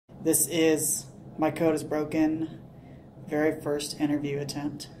This is My Code is Broken, very first interview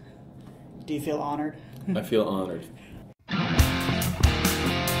attempt. Do you feel honored? I feel honored.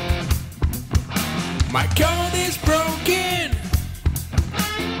 My code is broken.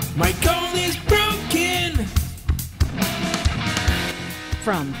 My code is broken.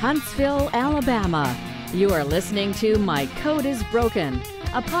 From Huntsville, Alabama, you are listening to My Code is Broken,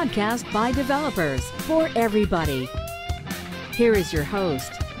 a podcast by developers for everybody. Here is your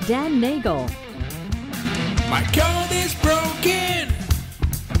host, Dan Nagel. My code is broken.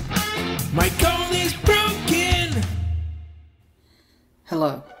 My code is broken.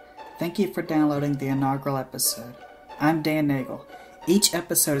 Hello. Thank you for downloading the inaugural episode. I'm Dan Nagel. Each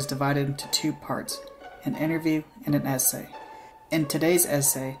episode is divided into two parts, an interview and an essay. In today's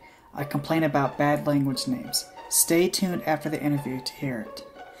essay, I complain about bad language names. Stay tuned after the interview to hear it.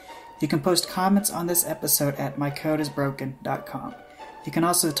 You can post comments on this episode at mycodeisbroken.com. You can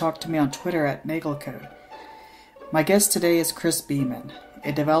also talk to me on Twitter at NagelCode. My guest today is Chris Beaman,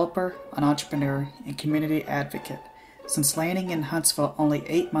 a developer, an entrepreneur, and community advocate. Since landing in Huntsville only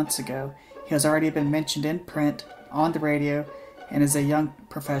 8 months ago, he has already been mentioned in print, on the radio, and is a young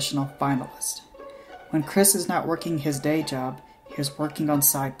professional finalist. When Chris is not working his day job, he is working on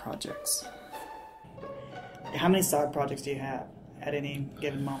side projects. How many side projects do you have at any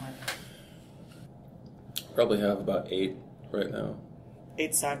given moment? Probably have about 8 right now.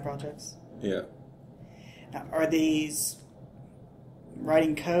 8 side projects? Yeah. Now, are these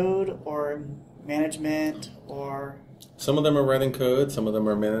writing code or management or... Some of them are writing code, some of them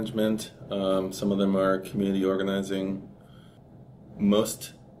are management, some of them are community organizing.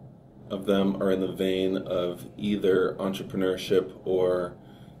 Most of them are in the vein of either entrepreneurship or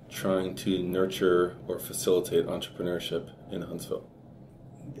trying to nurture or facilitate entrepreneurship in Huntsville.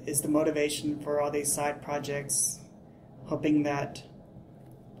 Is the motivation for all these side projects hoping that,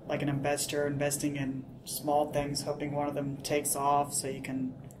 like an investor investing in small things, hoping one of them takes off so you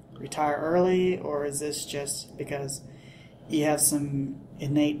can retire early, or is this just because you have some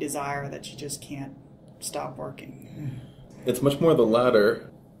innate desire that you just can't stop working? It's much more the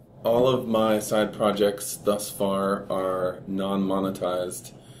latter. All of my side projects thus far are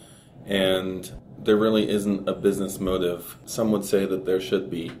non-monetized, and there really isn't a business motive. Some would say that there should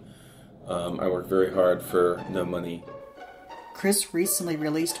be. I work very hard for no money. Chris recently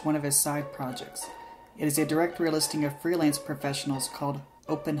released one of his side projects. It is a directory listing of freelance professionals called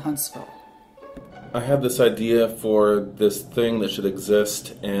Open Huntsville. I had this idea for this thing that should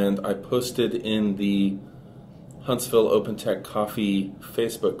exist, and I posted in the Huntsville Open Tech Coffee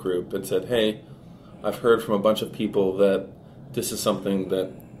Facebook group and said, hey, I've heard from a bunch of people that this is something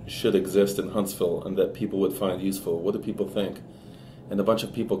that should exist in Huntsville and that people would find useful. What do people think? And a bunch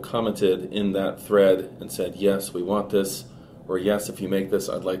of people commented in that thread and said, yes, we want this, or yes, if you make this,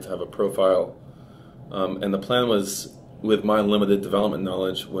 I'd like to have a profile. And the plan was, with my limited development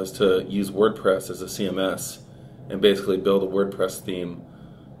knowledge, was to use WordPress as a CMS and basically build a WordPress theme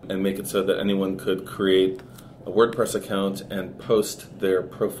and make it so that anyone could create a WordPress account and post their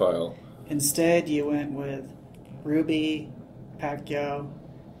profile. Instead, you went with Ruby, Pacquiao,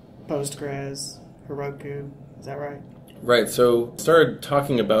 Postgres, Heroku. Is that right? Right. So started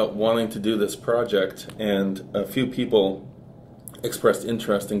talking about wanting to do this project, and a few people expressed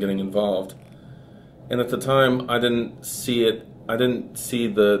interest in getting involved. And at the time, I didn't see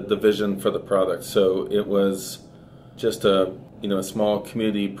the vision for the product. So it was just a small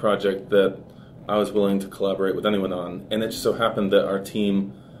community project that I was willing to collaborate with anyone on. And it just so happened that our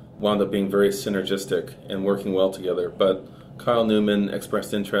team wound up being very synergistic and working well together. But Kyle Newman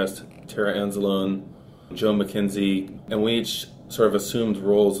expressed interest, Tara Anzalone, Joe McKenzie, and we each sort of assumed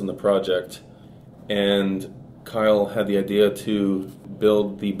roles in the project. And Kyle had the idea to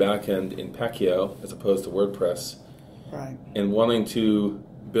build the backend in Pacquiao as opposed to WordPress. Right. And wanting to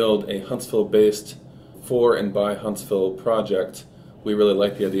build a Huntsville-based for and by Huntsville project, we really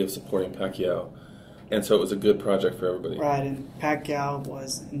liked the idea of supporting Pacquiao. And so it was a good project for everybody. Right, and Pacquiao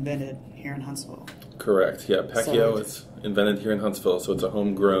was invented here in Huntsville. Correct, yeah. Pacquiao is invented here in Huntsville, so it's a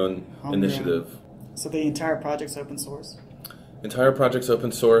homegrown initiative. So the entire project's open source? Entire project's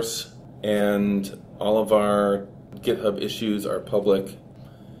open source, and all of our GitHub issues are public,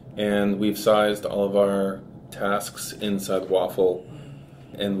 and we've sized all of our tasks inside Waffle,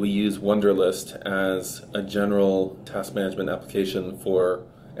 and we use Wunderlist as a general task management application for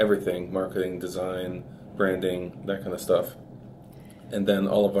everything: marketing, design, branding, that kind of stuff. And then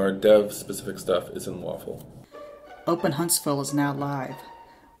all of our dev-specific stuff is in Waffle. Open Huntsville is now live.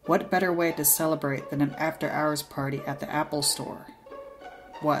 What better way to celebrate than an after-hours party at the Apple Store?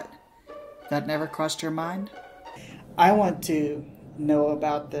 What? That never crossed your mind? I want to know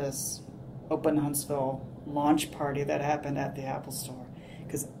about this Open Huntsville launch party that happened at the Apple Store?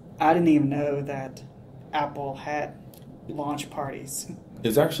 Because I didn't even know that Apple had launch parties.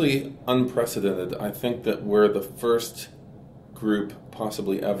 It's actually unprecedented. I think that we're the first group,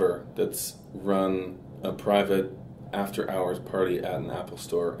 possibly ever, that's run a private after-hours party at an Apple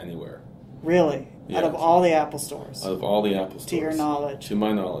Store anywhere. Really? Yes. Out of all the Apple stores? Out of all the Apple stores. To your knowledge? To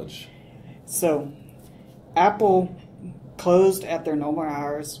my knowledge. So, Apple closed at their normal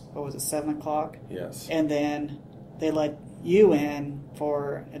hours, what was it, 7 o'clock? Yes. And then they let you in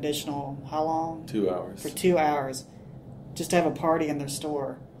for additional, how long? 2 hours. For 2 hours, just to have a party in their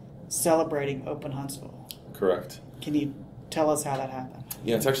store celebrating Open Huntsville. Correct. Can you tell us how that happened?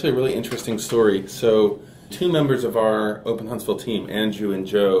 Yeah, it's actually a really interesting story. So, 2 members of our Open Huntsville team, Andrew and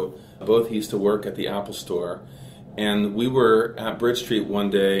Joe, both used to work at the Apple Store. And we were at Bridge Street one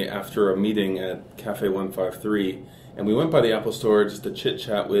day after a meeting at Cafe 153, and we went by the Apple Store just to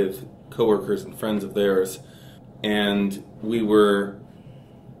chit-chat with coworkers and friends of theirs. And we were,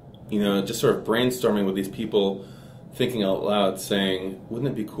 just sort of brainstorming with these people, thinking out loud, saying,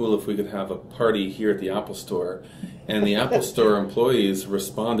 wouldn't it be cool if we could have a party here at the Apple Store? And the Apple Store employees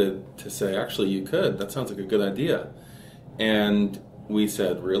responded to say, actually, you could. That sounds like a good idea. And we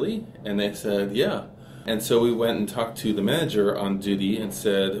said, really? And they said, yeah. And so we went and talked to the manager on duty and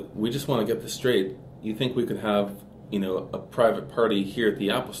said, we just want to get this straight. You think we could have, a private party here at the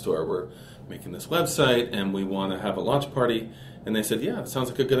Apple Store? We're making this website and we want to have a launch party. And they said, yeah, it sounds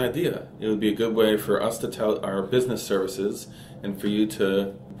like a good idea. It would be a good way for us to tell our business services and for you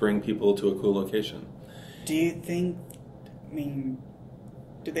to bring people to a cool location. Do you think,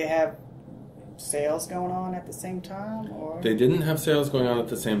 do they have sales going on at the same time? Or They didn't have sales going on at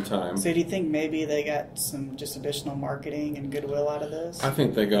the same time. So do you think maybe they got some just additional marketing and goodwill out of this? I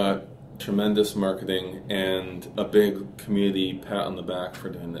think they got tremendous marketing and a big community pat on the back for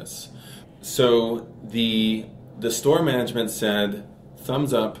doing this. So the store management said,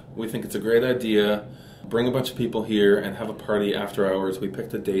 thumbs up, we think it's a great idea, bring a bunch of people here and have a party after hours. We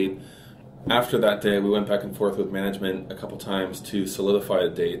picked a date. After that day, we went back and forth with management a couple times to solidify a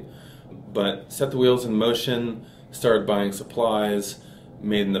date, but set the wheels in motion, started buying supplies,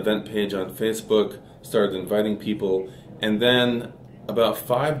 made an event page on Facebook, started inviting people, and then about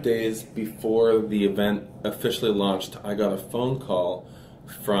 5 days before the event officially launched, I got a phone call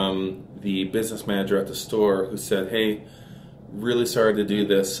from the business manager at the store who said, hey, really sorry to do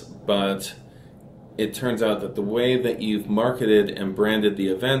this, but it turns out that the way that you've marketed and branded the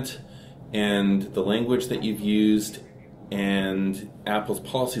event and the language that you've used and Apple's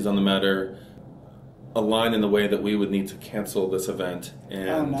policies on the matter align in the way that we would need to cancel this event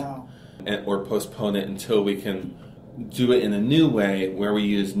or postpone it until we can do it in a new way where we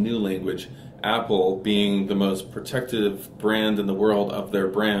use new language. Apple, being the most protective brand in the world of their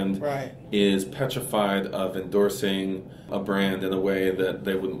brand, right, is petrified of endorsing a brand in a way that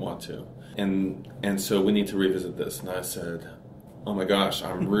they wouldn't want to. And so we need to revisit this. And I said, oh my gosh,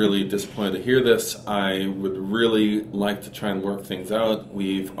 I'm really disappointed to hear this. I would really like to try and work things out.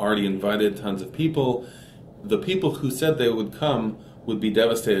 We've already invited tons of people. The people who said they would come would be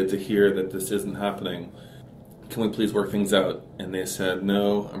devastated to hear that this isn't happening. Can we please work things out? And they said,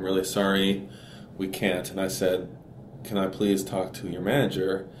 no, I'm really sorry, we can't. And I said, can I please talk to your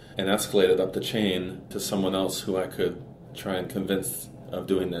manager? And escalated up the chain to someone else who I could try and convince of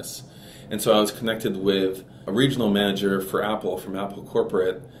doing this. And so I was connected with a regional manager for Apple from Apple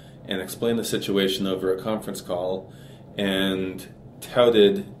Corporate and explained the situation over a conference call and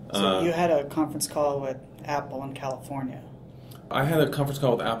touted... So you had a conference call with Apple in California? I had a conference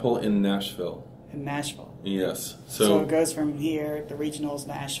call with Apple in Nashville. In Nashville? Yes. So it goes from here, the regional's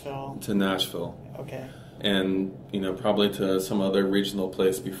Nashville. To Nashville. Okay. And, probably to some other regional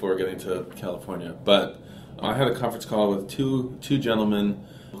place before getting to California. But I had a conference call with two gentlemen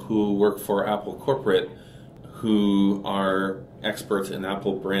who work for Apple Corporate who are experts in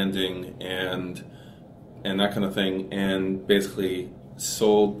Apple branding and that kind of thing, and basically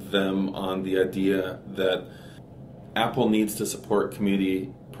sold them on the idea that Apple needs to support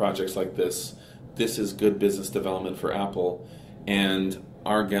community projects like this. This is good business development for Apple, and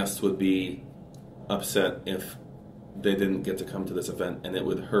our guests would be upset if they didn't get to come to this event, and it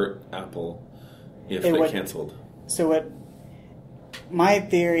would hurt Apple if they canceled. So my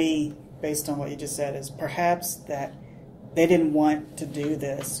theory, based on what you just said, is perhaps that they didn't want to do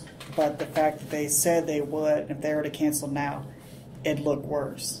this, but the fact that they said they would, if they were to cancel now, it'd look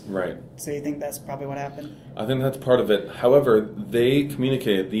worse. Right. So you think that's probably what happened? I think that's part of it. However, they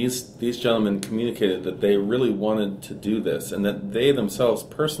communicated, these gentlemen communicated that they really wanted to do this and that they themselves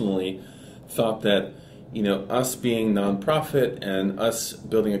personally thought that us being nonprofit and us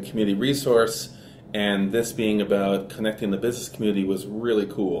building a community resource and this being about connecting the business community was really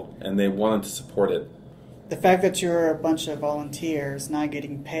cool, and they wanted to support it. The fact that you're a bunch of volunteers not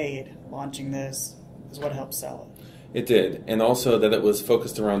getting paid launching this is what helped sell it. It did, and also that it was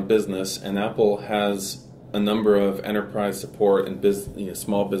focused around business, and Apple has a number of enterprise support and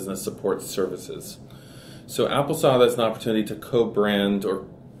small business support services. So Apple saw that as an opportunity to co-brand or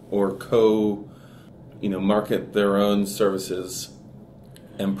market their own services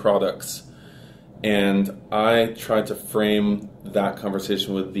and products. And I tried to frame that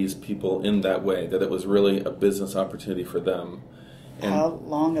conversation with these people in that way, that it was really a business opportunity for them. And how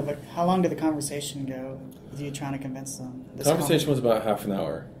long did the conversation go with you trying to convince them? The conversation was about half an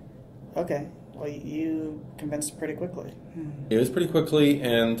hour. Okay. Well, you convinced pretty quickly. It was pretty quickly,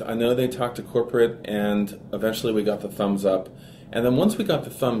 and I know they talked to corporate, and eventually we got the thumbs up. And then once we got the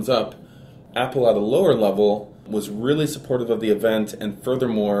thumbs up, Apple at a lower level was really supportive of the event, and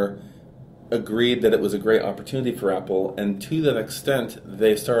furthermore agreed that it was a great opportunity for Apple, and to that extent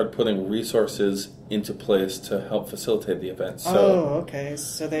they started putting resources into place to help facilitate the event. So, okay.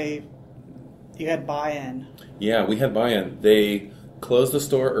 So you had buy-in. Yeah, we had buy-in. They closed the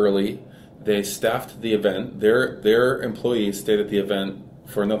store early. They staffed the event. Their employees stayed at the event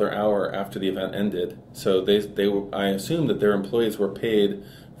for another hour after the event ended. So I assume that their employees were paid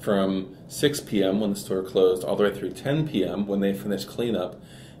from 6 p.m. when the store closed all the way through 10 p.m. when they finished cleanup.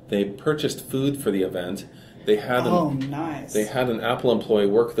 They purchased food for the event. Nice. They had an Apple employee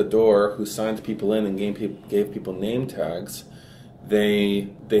work the door who signed people in and gave people name tags. They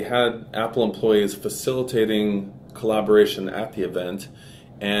had Apple employees facilitating collaboration at the event,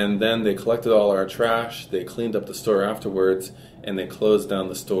 and then they collected all our trash. They cleaned up the store afterwards, and they closed down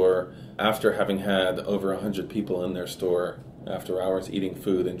the store after having had over 100 people in their store after hours eating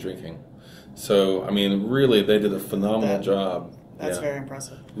food and drinking. So, really, they did a phenomenal job. That's very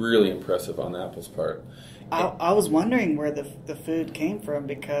impressive. Really impressive on Apple's part. I was wondering where the food came from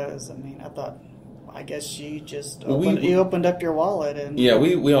because, I guess you just opened up your wallet. And yeah,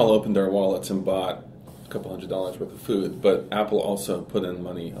 we all opened our wallets and bought a couple $100 worth of food, but Apple also put in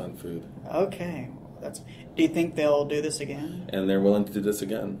money on food. Okay. Do you think they'll do this again? And they're willing to do this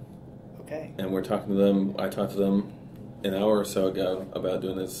again. Okay. And we're talking to them. I talked to them an hour or so ago about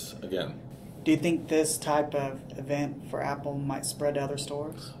doing this again. Do you think this type of event for Apple might spread to other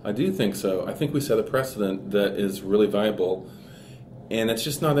stores? I do think so. I think we set a precedent that is really valuable. And it's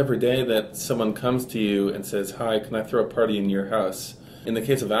just not every day that someone comes to you and says, "Hi, can I throw a party in your house?" In the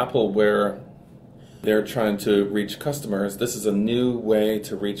case of Apple, where they're trying to reach customers, this is a new way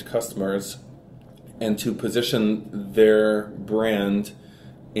to reach customers and to position their brand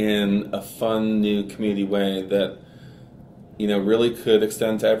in a fun, new community way that really could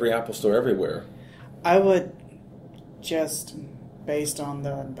extend to every Apple store everywhere. I would just, based on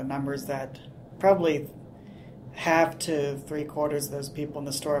the numbers that probably half to 3/4 of those people in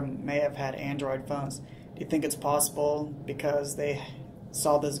the store may have had Android phones. Do you think it's possible because they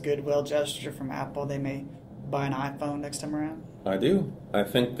saw this goodwill gesture from Apple, they may buy an iPhone next time around? I do. I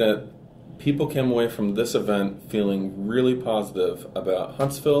think that people came away from this event feeling really positive about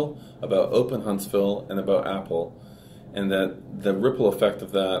Huntsville, about Open Huntsville, and about Apple. And that the ripple effect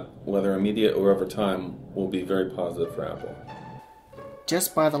of that, whether immediate or over time, will be very positive for Apple.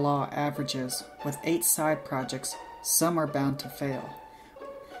 Just by the law of averages, with 8 side projects, some are bound to fail.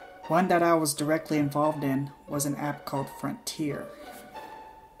 One that I was directly involved in was an app called Frontier.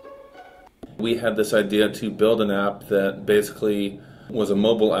 We had this idea to build an app that basically was a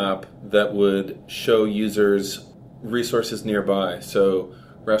mobile app that would show users resources nearby. So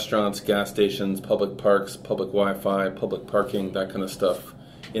restaurants, gas stations, public parks, public Wi-Fi, public parking, that kind of stuff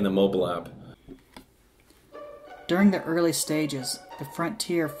in a mobile app. During the early stages, the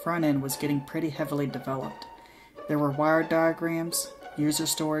Frontier front end was getting pretty heavily developed. There were wire diagrams, user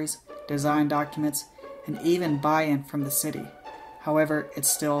stories, design documents, and even buy-in from the city. However, it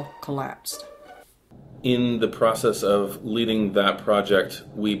still collapsed. In the process of leading that project,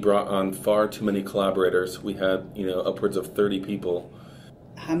 we brought on far too many collaborators. We had, upwards of 30 people.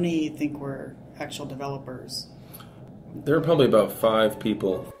 How many do you think were actual developers? There were probably about 5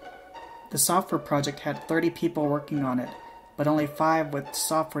 people. The software project had 30 people working on it, but only 5 with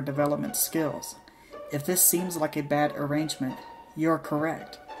software development skills. If this seems like a bad arrangement, you're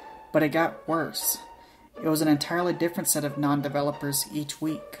correct. But it got worse. It was an entirely different set of non-developers each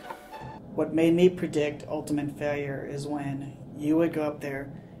week. What made me predict ultimate failure is when you would go up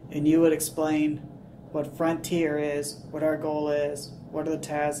there and you would explain what Frontier is, what our goal is, what are the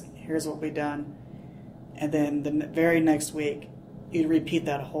tasks, here's what we've done. And then the very next week, you'd repeat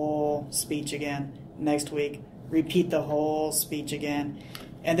that whole speech again, next week, repeat the whole speech again.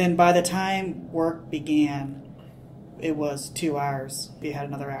 And then by the time work began, it was 2 hours. We had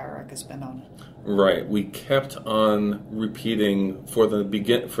another hour I could spend on it. Right. We kept on repeating for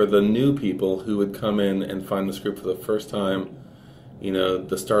the new people who would come in and find the script for the first time,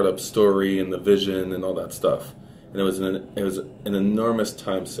 the startup story and the vision and all that stuff. And it was an enormous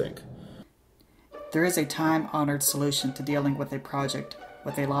time sink. There is a time-honored solution to dealing with a project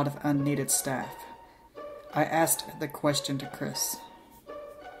with a lot of unneeded staff. I asked the question to Chris.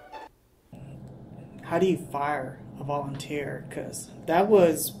 How do you fire a volunteer? Because that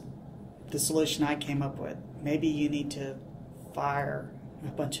was the solution I came up with. Maybe you need to fire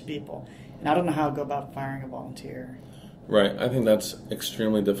a bunch of people. And I don't know how to go about firing a volunteer. Right. I think that's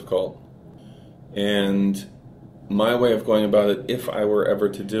extremely difficult. And my way of going about it, if I were ever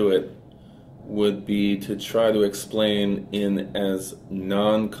to do it, would be to try to explain in as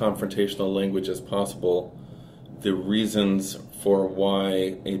non-confrontational language as possible the reasons for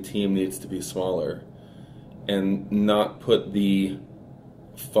why a team needs to be smaller, and not put the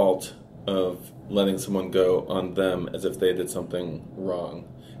fault of letting someone go on them as if they did something wrong,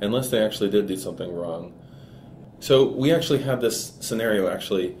 unless they actually did do something wrong. So we actually had this scenario,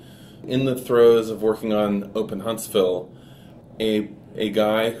 in the throes of working on Open Huntsville. A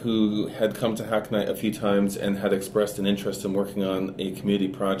guy who had come to Hack Night a few times and had expressed an interest in working on a community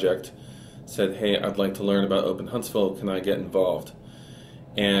project said, "Hey, I'd like to learn about Open Huntsville. Can I get involved?"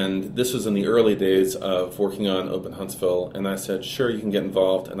 And this was in the early days of working on Open Huntsville, and I said, "Sure, you can get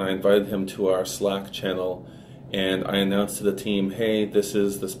involved." And I invited him to our Slack channel, and I announced to the team, "Hey, this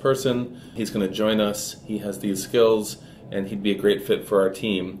is this person. He's going to join us. He has these skills, and he'd be a great fit for our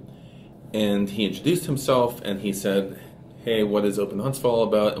team." And he introduced himself, and he said, "Hey, what is Open Huntsville all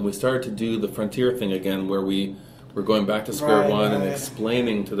about?" And we started to do the frontier thing again, where we were going back to square one and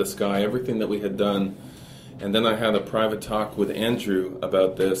explaining to this guy everything that we had done. And then I had a private talk with Andrew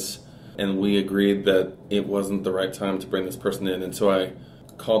about this, and we agreed that it wasn't the right time to bring this person in. And so I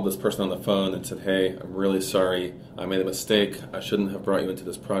called this person on the phone and said, "Hey, I'm really sorry. I made a mistake. I shouldn't have brought you into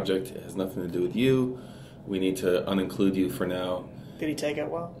this project. It has nothing to do with you. We need to uninclude you for now." Did he take it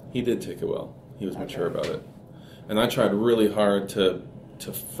well? He did take it well. He was mature about it. And I tried really hard to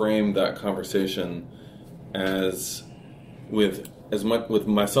frame that conversation as with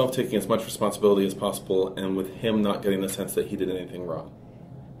myself taking as much responsibility as possible, and with him not getting the sense that he did anything wrong.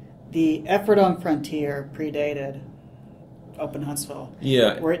 The effort on Frontier predated Open Huntsville.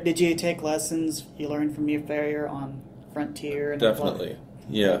 Yeah. Did you take lessons you learned from your failure on Frontier? And definitely.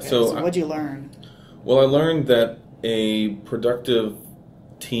 Yeah. Okay. So what did you learn? Well, I learned that a productive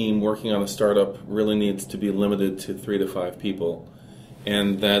team working on a startup really needs to be limited to 3 to 5 people,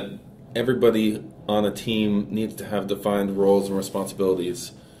 and that everybody on a team needs to have defined roles and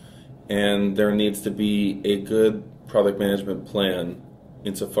responsibilities, and there needs to be a good product management plan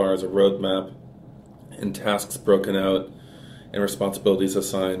insofar as a roadmap and tasks broken out and responsibilities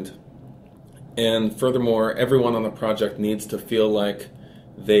assigned. And furthermore, everyone on the project needs to feel like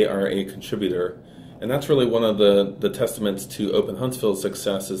they are a contributor. And that's really one of the testaments to Open Huntsville's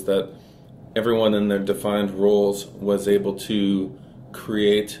success, is that everyone in their defined roles was able to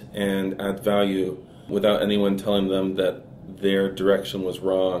create and add value without anyone telling them that their direction was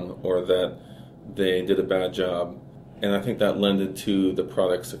wrong or that they did a bad job. And I think that lended to the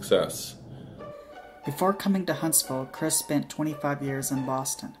product's success. Before coming to Huntsville, Chris spent 25 years in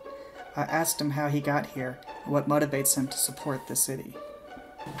Boston. I asked him how he got here and what motivates him to support the city.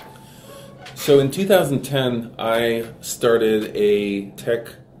 So in 2010, I started a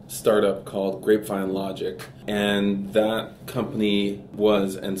tech startup called Grapevine Logic, and that company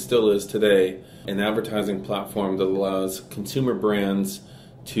was, and still is today, an advertising platform that allows consumer brands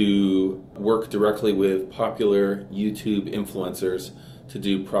to work directly with popular YouTube influencers to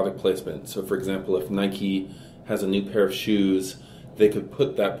do product placement. So for example, if Nike has a new pair of shoes, they could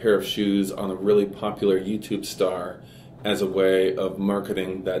put that pair of shoes on a really popular YouTube star as a way of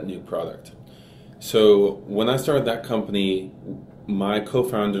marketing that new product. So when I started that company, my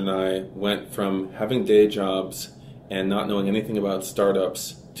co-founder and I went from having day jobs and not knowing anything about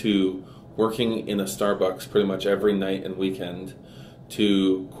startups to working in a Starbucks pretty much every night and weekend,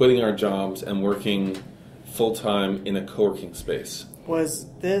 to quitting our jobs and working full-time in a co-working space. Was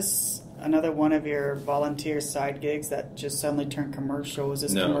this another one of your volunteer side gigs that just suddenly turned commercial? Was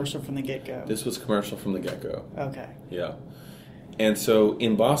this commercial from the get-go? This was commercial from the get-go. Okay. Yeah. And so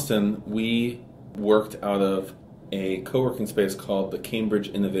in Boston, we worked out of a co-working space called the Cambridge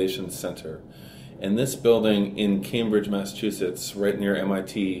Innovation Center. And this building in Cambridge, Massachusetts, right near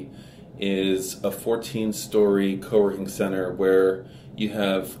MIT, is a 14-story co-working center where you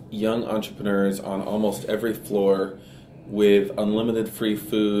have young entrepreneurs on almost every floor with unlimited free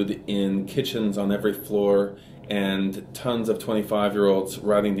food in kitchens on every floor and tons of 25-year-olds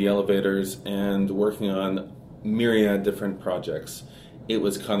riding the elevators and working on myriad different projects. It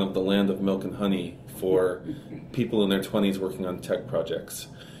was kind of the land of milk and honey for people in their 20s working on tech projects.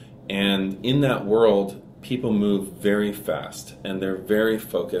 And in that world, people move very fast and they're very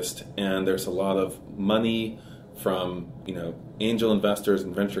focused, and there's a lot of money from, angel investors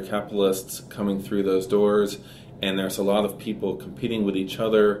and venture capitalists coming through those doors, and there's a lot of people competing with each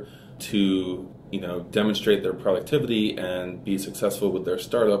other to, demonstrate their productivity and be successful with their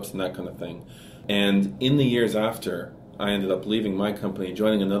startups and that kind of thing. And in the years after, I ended up leaving my company,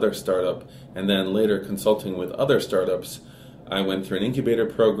 joining another startup, and then later consulting with other startups. I went through an incubator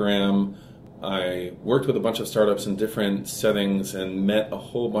program. I worked with a bunch of startups in different settings and met a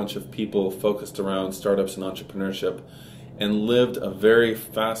whole bunch of people focused around startups and entrepreneurship, and lived a very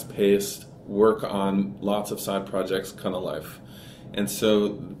fast-paced, work on lots of side projects kind of life. And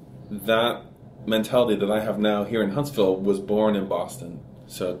so that mentality that I have now here in Huntsville was born in Boston.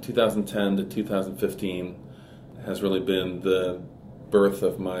 So 2010 to 2015 has really been the birth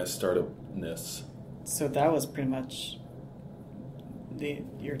of my startup-ness. So that was pretty much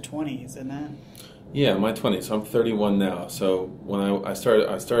your 20s, isn't that? Yeah, my 20s. So I'm 31 now. So when I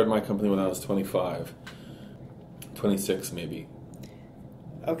started my company when I was 25, 26 maybe.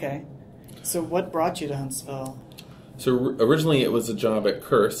 Okay. So what brought you to Huntsville? So originally it was a job at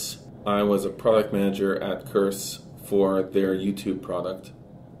Curse. I was a product manager at Curse for their YouTube product.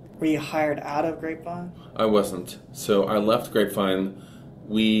 Were you hired out of Grapevine? I wasn't. So I left Grapevine.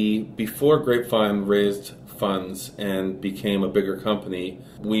 Before Grapevine raised funds and became a bigger company,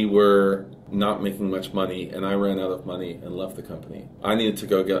 we were not making much money, and I ran out of money and left the company. I needed to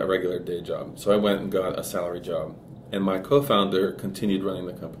go get a regular day job, so I went and got a salary job. And my co-founder continued running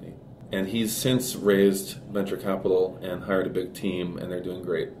the company. And he's since raised venture capital and hired a big team, and they're doing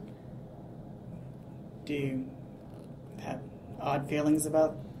great. Do you have odd feelings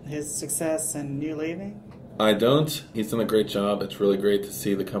about his success and you leaving? I don't. He's done a great job. It's really great to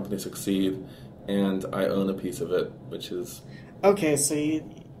see the company succeed, and I own a piece of it, which is... Okay, so it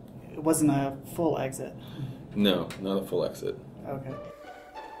wasn't a full exit. No, not a full exit. Okay.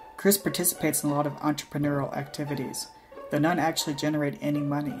 Chris participates in a lot of entrepreneurial activities, though none actually generate any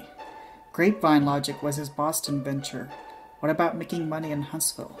money. Grapevine Logic was his Boston venture. What about making money in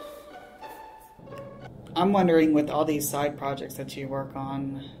Huntsville? I'm wondering, with all these side projects that you work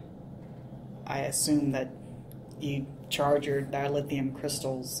on, I assume that you charge your dilithium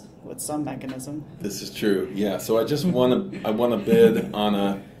crystals with some mechanism. This is true, yeah. So I won a bid on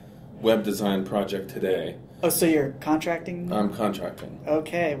a web design project today. Oh, so you're contracting? I'm contracting.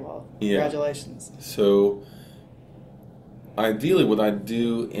 Okay, well, congratulations. Yeah. So ideally what I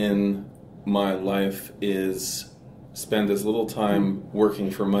do in my life is spend as little time working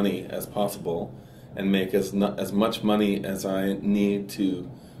for money as possible and make as much money as I need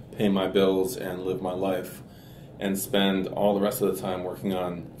to pay my bills and live my life, and spend all the rest of the time working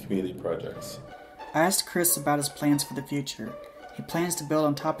on community projects. I asked Chris about his plans for the future. He plans to build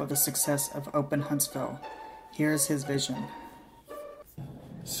on top of the success of Open Huntsville. Here's his vision.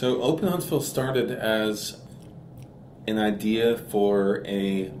 So Open Huntsville started as an idea for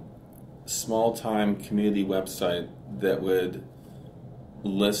a small-time community website that would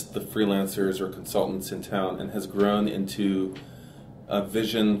list the freelancers or consultants in town, and has grown into a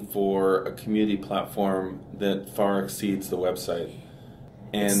vision for a community platform that far exceeds the website.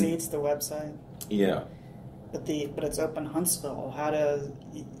 And Exceeds the website? Yeah. But it's Open Huntsville.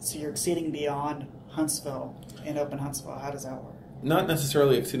 So you're exceeding beyond Huntsville in Open Huntsville. How does that work? Not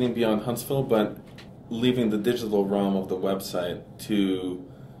necessarily exceeding beyond Huntsville, but leaving the digital realm of the website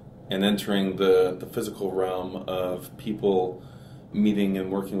and entering the physical realm of people meeting and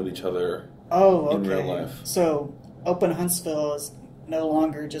working with each other in real life. So Open Huntsville is no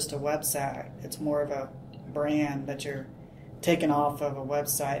longer just a website. It's more of a brand that you're taking off of a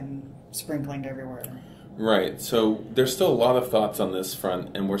website and sprinkling everywhere. Right. So there's still a lot of thoughts on this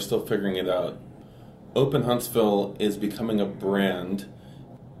front, and we're still figuring it out. Open Huntsville is becoming a brand,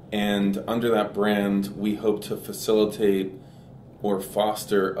 and under that brand, we hope to facilitate or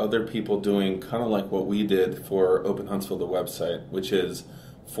foster other people doing kind of like what we did for Open Huntsville, the website, which is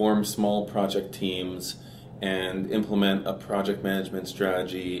form small project teams and implement a project management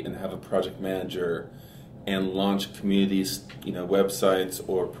strategy and have a project manager and launch communities, websites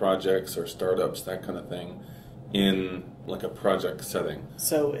or projects or startups, that kind of thing, in like a project setting.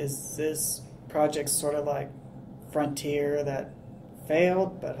 So is this project sort of like Frontier that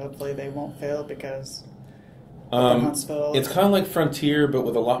failed, but hopefully they won't fail because Huntsville. It's kind of like Frontier, but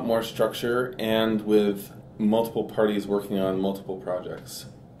with a lot more structure and with multiple parties working on multiple projects.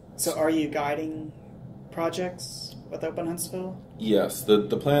 So are you guiding projects with Open Huntsville? Yes, the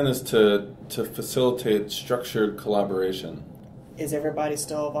plan is to facilitate structured collaboration. Is everybody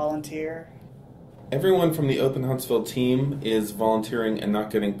still a volunteer? Everyone from the Open Huntsville team is volunteering and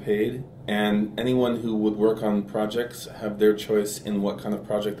not getting paid, and anyone who would work on projects have their choice in what kind of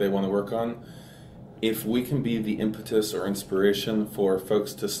project they want to work on. If we can be the impetus or inspiration for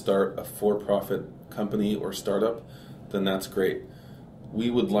folks to start a for-profit company or startup, then that's great. We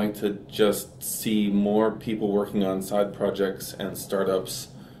would like to just see more people working on side projects and startups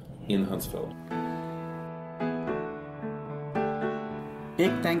in Huntsville.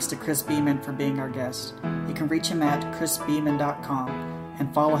 Big thanks to Chris Beaman for being our guest. You can reach him at chrisbeaman.com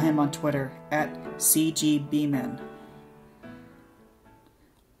and follow him on Twitter at CGBeaman.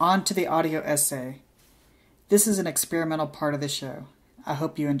 On to the audio essay. This is an experimental part of the show. I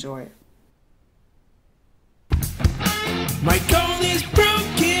hope you enjoy it. My code is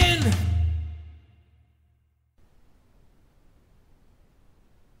broken.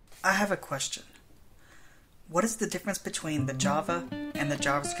 I have a question. What is the difference between the Java and the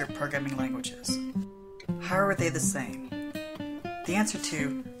JavaScript programming languages? How are they the same? The answer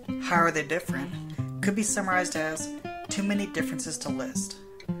to how are they different could be summarized as too many differences to list.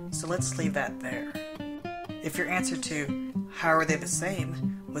 So let's leave that there. If your answer to how are they the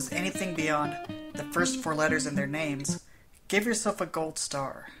same was anything beyond the first 4 letters in their names, give yourself a gold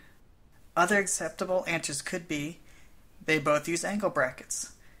star. Other acceptable answers could be they both use angle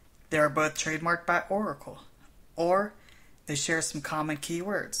brackets, they are both trademarked by Oracle, or they share some common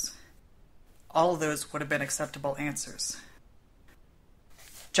keywords. All of those would have been acceptable answers.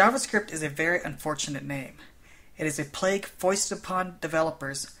 JavaScript is a very unfortunate name. It is a plague foisted upon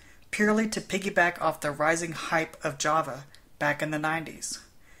developers purely to piggyback off the rising hype of Java back in the 90s.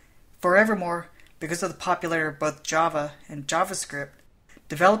 Forevermore, because of the popularity of both Java and JavaScript,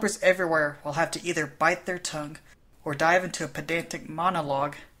 developers everywhere will have to either bite their tongue or dive into a pedantic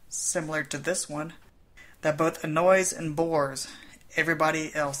monologue, similar to this one, that both annoys and bores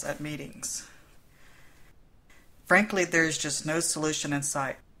everybody else at meetings. Frankly, there is just no solution in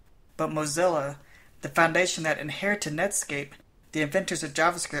sight. But Mozilla, the foundation that inherited Netscape, the inventors of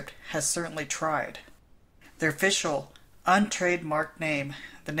JavaScript, has certainly tried. Their official, untrademarked name,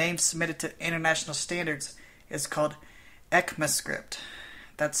 the name submitted to international standards, is called ECMAScript.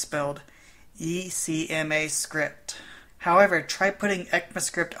 That's spelled ECMA script. However, try putting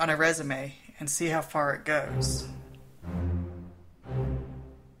ECMAScript on a resume and see how far it goes.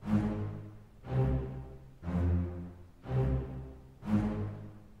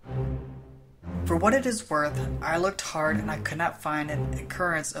 For what it is worth, I looked hard and I could not find an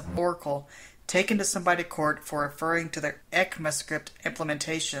occurrence of Oracle taken to somebody court for referring to their ECMAScript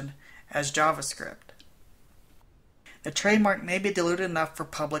implementation as JavaScript. The trademark may be diluted enough for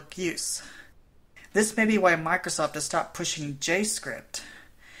public use. This may be why Microsoft has stopped pushing JScript.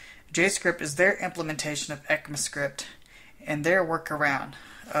 JScript is their implementation of ECMAScript and their workaround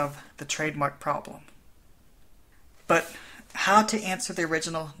of the trademark problem. But how to answer the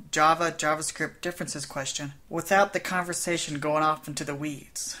original Java-JavaScript differences question without the conversation going off into the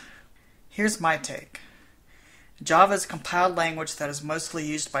weeds? Here's my take. Java is a compiled language that is mostly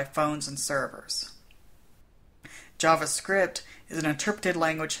used by phones and servers. JavaScript is an interpreted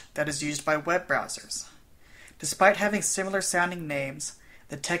language that is used by web browsers. Despite having similar sounding names,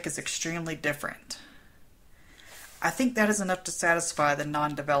 the tech is extremely different. I think that is enough to satisfy the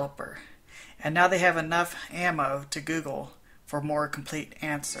non-developer, and now they have enough ammo to Google for a more complete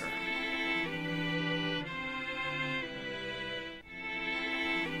answer.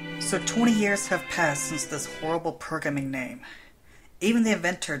 So 20 years have passed since this horrible programming name. Even the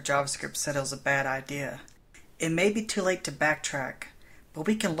inventor of JavaScript said it was a bad idea. It may be too late to backtrack, but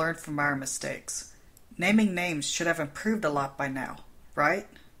we can learn from our mistakes. Naming names should have improved a lot by now, right?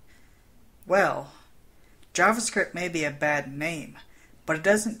 Well, JavaScript may be a bad name, but it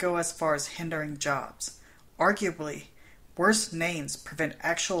doesn't go as far as hindering jobs. Arguably, worse names prevent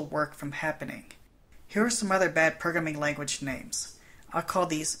actual work from happening. Here are some other bad programming language names. I'll call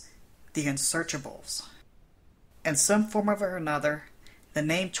these the unsearchables. In some form or another, the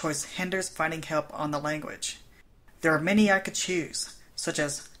name choice hinders finding help on the language. There are many I could choose, such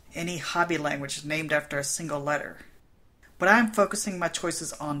as any hobby language named after a single letter. But I am focusing my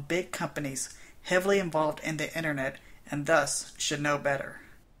choices on big companies heavily involved in the internet and thus should know better.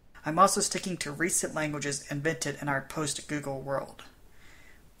 I'm also sticking to recent languages invented in our post-Google world.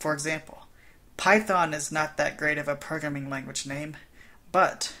 For example, Python is not that great of a programming language name,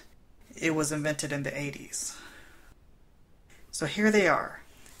 but it was invented in the 80s. So here they are.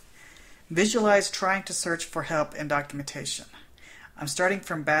 Visualize trying to search for help in documentation. I'm starting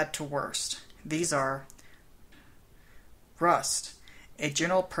from bad to worst. These are Rust, a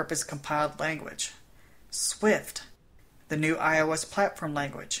general-purpose compiled language. Swift, the new iOS platform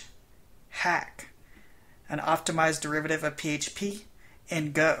language. Hack, an optimized derivative of PHP.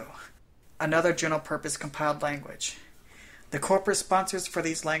 And Go, another general-purpose compiled language. The corporate sponsors for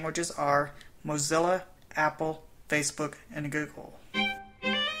these languages are Mozilla, Apple, Facebook, and Google.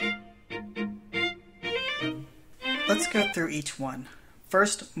 Let's go through each one.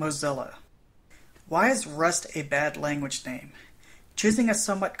 First, Mozilla. Why is Rust a bad language name? Choosing a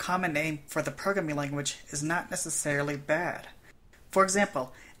somewhat common name for the programming language is not necessarily bad. For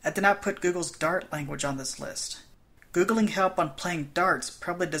example, I did not put Google's Dart language on this list. Googling help on playing darts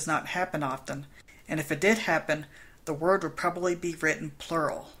probably does not happen often, and if it did happen, the word would probably be written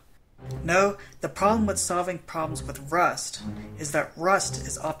plural. No, the problem with solving problems with Rust is that Rust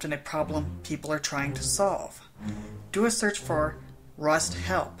is often a problem people are trying to solve. Do a search for Rust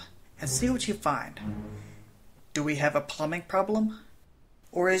help and see what you find. Do we have a plumbing problem?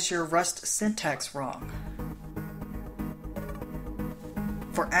 Or is your Rust syntax wrong?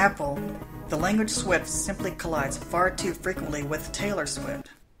 For Apple, the language Swift simply collides far too frequently with Taylor Swift.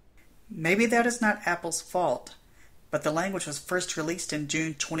 Maybe that is not Apple's fault, but the language was first released in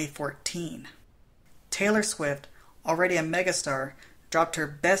June 2014. Taylor Swift, already a megastar, dropped her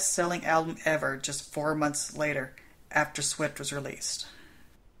best-selling album ever just 4 months later after Swift was released.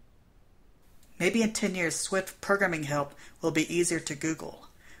 Maybe in 10 years, Swift programming help will be easier to Google.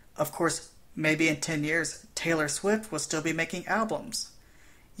 Of course, maybe in 10 years, Taylor Swift will still be making albums.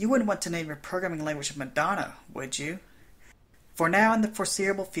 You wouldn't want to name your programming language Madonna, would you? For now, in the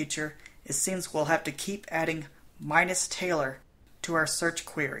foreseeable future, it seems we'll have to keep adding -Taylor to our search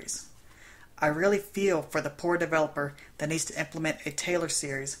queries. I really feel for the poor developer that needs to implement a Taylor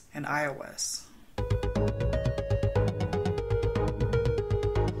series in iOS.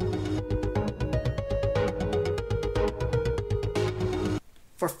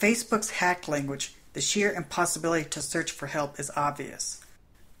 For Facebook's hack language, the sheer impossibility to search for help is obvious.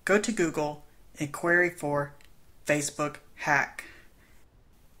 Go to Google and query for Facebook hack.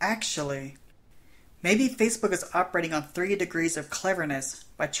 Actually, maybe Facebook is operating on 3 degrees of cleverness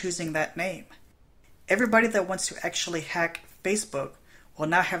by choosing that name. Everybody that wants to actually hack Facebook will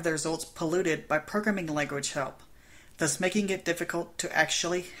now have their results polluted by programming language help, thus making it difficult to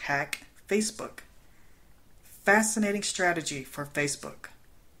actually hack Facebook. Fascinating strategy for Facebook.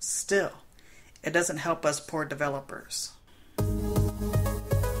 Still, it doesn't help us poor developers.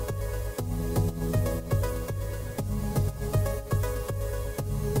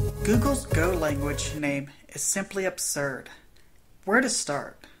 Google's Go language name is simply absurd. Where to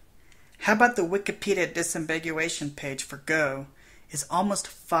start? How about the Wikipedia disambiguation page for Go is almost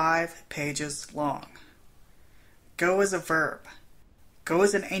 5 pages long. Go is a verb. Go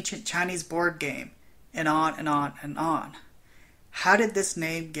is an ancient Chinese board game, and on and on and on. How did this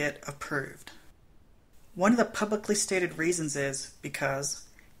name get approved? One of the publicly stated reasons is because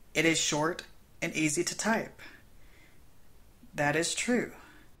it is short and easy to type. That is true.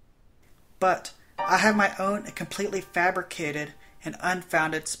 But I have my own completely fabricated and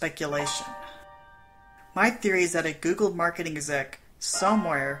unfounded speculation. My theory is that a Google marketing exec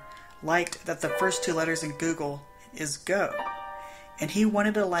somewhere liked that the first 2 letters in Google is Go, and he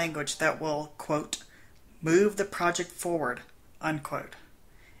wanted a language that will, quote, move the project forward, unquote.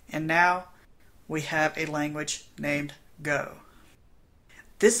 And now we have a language named Go.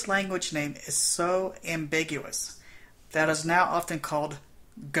 This language name is so ambiguous that it is now often called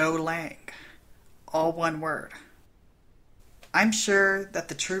Golang, all one word. I'm sure that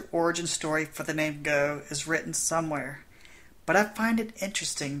the true origin story for the name Go is written somewhere, but I find it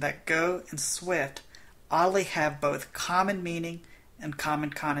interesting that Go and Swift oddly have both common meaning and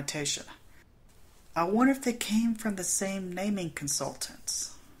common connotation. I wonder if they came from the same naming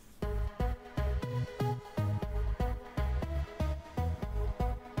consultants.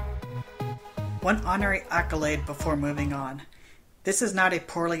 One honorary accolade before moving on. This is not a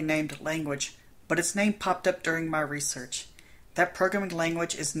poorly named language, but its name popped up during my research. That programming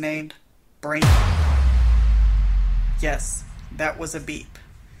language is named Brain. Yes, that was a beep.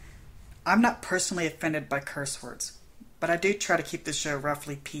 I'm not personally offended by curse words, but I do try to keep the show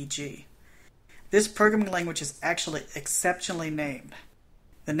roughly PG. This programming language is actually exceptionally named.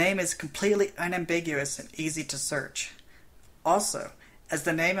 The name is completely unambiguous and easy to search. Also, as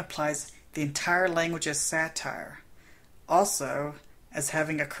the name implies, the entire language is satire. Also, as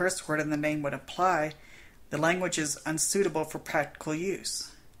having a curse word in the name would imply, The language is unsuitable for practical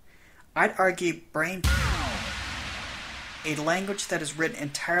use. I'd argue brain, a language that is written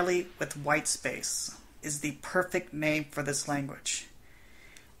entirely with white space, is the perfect name for this language.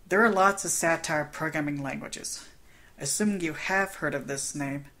 There are lots of satire programming languages. Assuming you have heard of this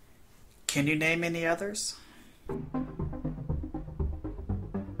name, can you name any others?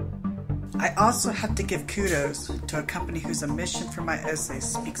 I also have to give kudos to a company whose omission for my essay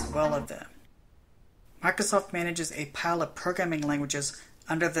speaks well of them. Microsoft manages a pile of programming languages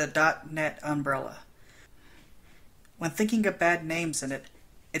under the .NET umbrella. When thinking of bad names in it,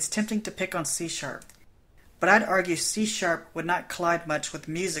 it's tempting to pick on C#, but I'd argue C# would not collide much with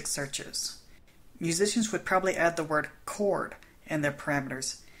music searches. Musicians would probably add the word chord in their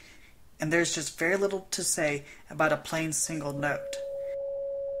parameters, and there's just very little to say about a plain single note.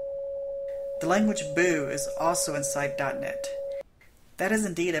 The language Boo is also inside .NET. That is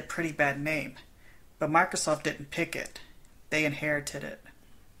indeed a pretty bad name, but Microsoft didn't pick it. They inherited it.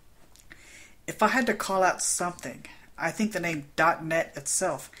 If I had to call out something, I think the name .NET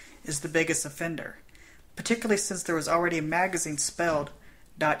itself is the biggest offender, particularly since there was already a magazine spelled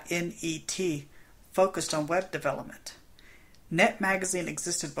 .NET focused on web development. Net Magazine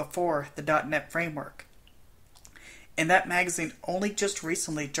existed before the .NET framework, and that magazine only just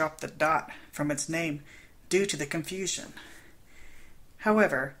recently dropped the dot from its name due to the confusion.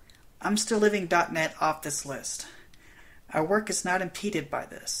 However, I'm still leaving .NET off this list. Our work is not impeded by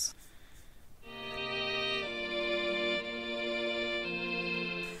this.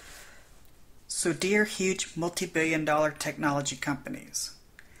 So dear huge multi-billion-dollar technology companies,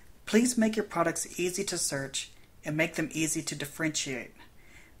 please make your products easy to search and make them easy to differentiate.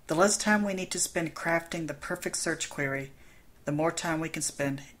 The less time we need to spend crafting the perfect search query, the more time we can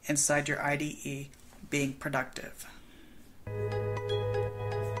spend inside your IDE being productive.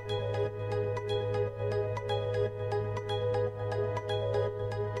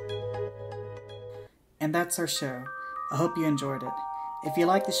 And that's our show. I hope you enjoyed it. If you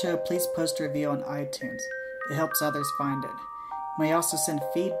like the show, please post a review on iTunes. It helps others find it. You may also send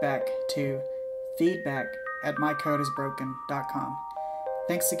feedback to feedback@mycodesbroken.com.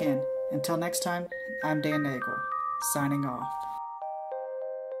 Thanks again. Until next time, I'm Dan Nagel, signing off.